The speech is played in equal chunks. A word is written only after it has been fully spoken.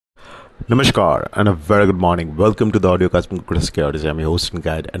Namaskar and a very good morning. Welcome to the audiocast from Kotak Securities. I'm your host and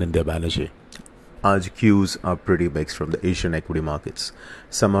guide Anindya Banerjee. आज cues are pretty mixed from the Asian equity markets.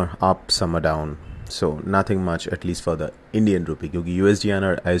 Some are up, some are down. So nothing much, at least for the Indian rupee. क्योंकि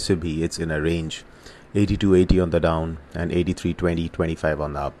USDINR ऐसे भी it's in a range 82.80 on the down and 83.20-25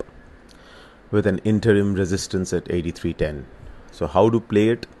 on the up, with an interim resistance at 83.10. So how to play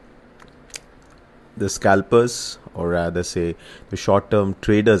it? The scalpers, or rather say the short-term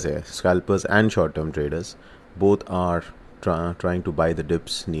traders here, scalpers and short-term traders, both are trying to buy the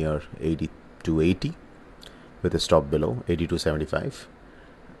dips near 82.80 with a stop below 82.75,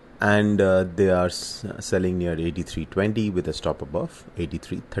 and they are selling near 83.20 with a stop above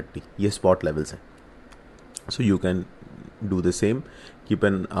 83.30. ये spot levels हैं. So you can do the same. Keep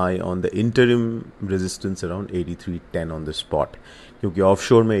an eye on the interim resistance around 83.10 on the spot, क्योंकि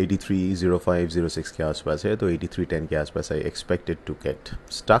offshore में 83.05-06 के आसपास है, तो 83.10 के आसपास I expect it to get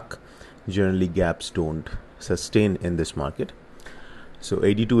stuck. Generally gaps don't sustain in this market. So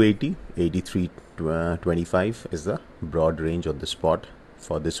 82.80, 83.25 is the broad range on the spot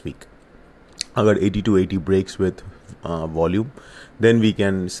for this week. अगर 82.80 breaks with volume, then we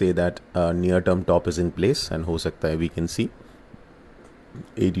can say that near-term top is in place, and हो सकता है we can see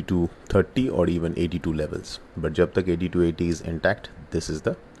 82.30 or even 82 levels. But जब तक 82.80 is intact, this is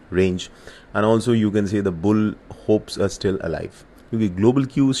the range. And also you can say the bull hopes are still alive, क्योंकि global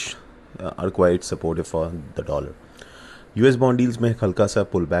cues are quite supportive for the dollar. US bond deals में हल्का सा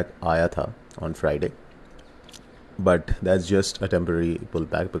pullback आया था on Friday, but that's just a temporary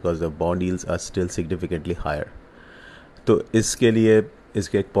pullback because the bond yields are still significantly higher. तो इसके लिए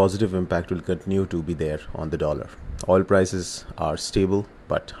इसके एक positive impact will continue to be there on the dollar. Oil prices are stable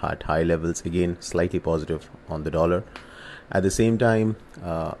but at high levels, again slightly positive on the dollar. At the same time,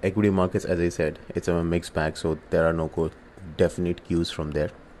 equity markets, as I said, it's a mixed bag, so there are no definite cues from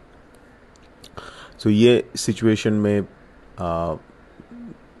there. So ये situation में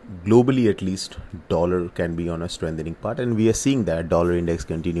globally at least dollar can be on a strengthening part, and we are seeing that dollar index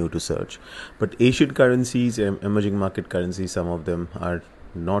continue to surge. But Asian currencies, emerging market currencies, some of them are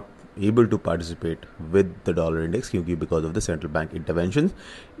not able to participate with the dollar index because of the central bank interventions,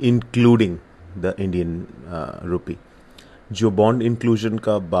 including the Indian rupee. जो bond inclusion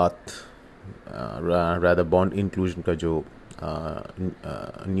का बात rather bond inclusion का जो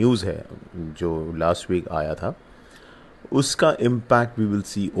news है जो last week आया था, uska impact we will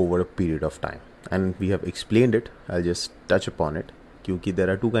see over a period of time, and we have explained it. I'll just touch upon it, क्योंकि there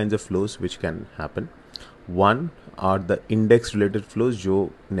are two kinds of flows which can happen. One are the index related flows जो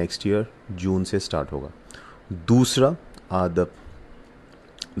next year June से start होगा. दूसरा are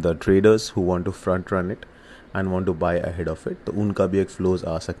the traders who want to front run it and want to buy ahead of it, तो उनका भी एक flows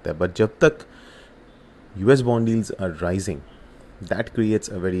आ सकता है. But जब तक US bond yields are rising, that creates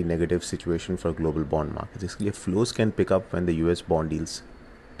a very negative situation for global bond markets. इसलिए flows can pick up when the US bond yields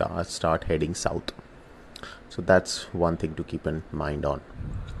start heading south. So that's one thing to keep in mind on.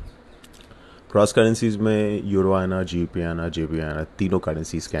 Cross currencies में Euro INR, GBP INR, JPY INR, तीनों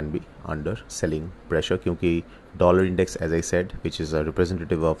currencies can be under selling pressure, क्योंकि dollar index, as I said, which is a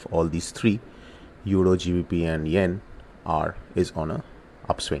representative of all these three, Euro, GBP and Yen, is on a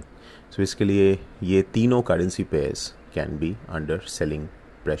upswing. So इसके लिए ये तीनों currency pairs can be under selling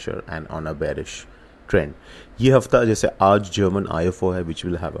pressure and on a bearish trend. ये हफ्ता जैसे आज German IFO है, which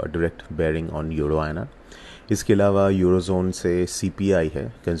will have a direct bearing on Euro INR. इसके अलावा यूरोजोन से CPI है,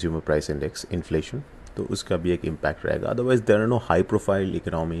 कंज्यूमर प्राइस इंडेक्स, इन्फ्लेशन, तो उसका भी एक इम्पैक्ट रहेगा. Otherwise there are no high profile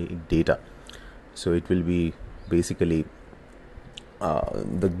economic data, so it will be basically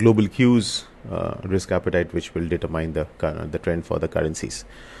the global cues, risk appetite, which will determine the trend for the currencies.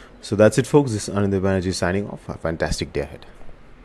 So that's it, folks. This is Anindya Banerjee signing off. A fantastic day ahead.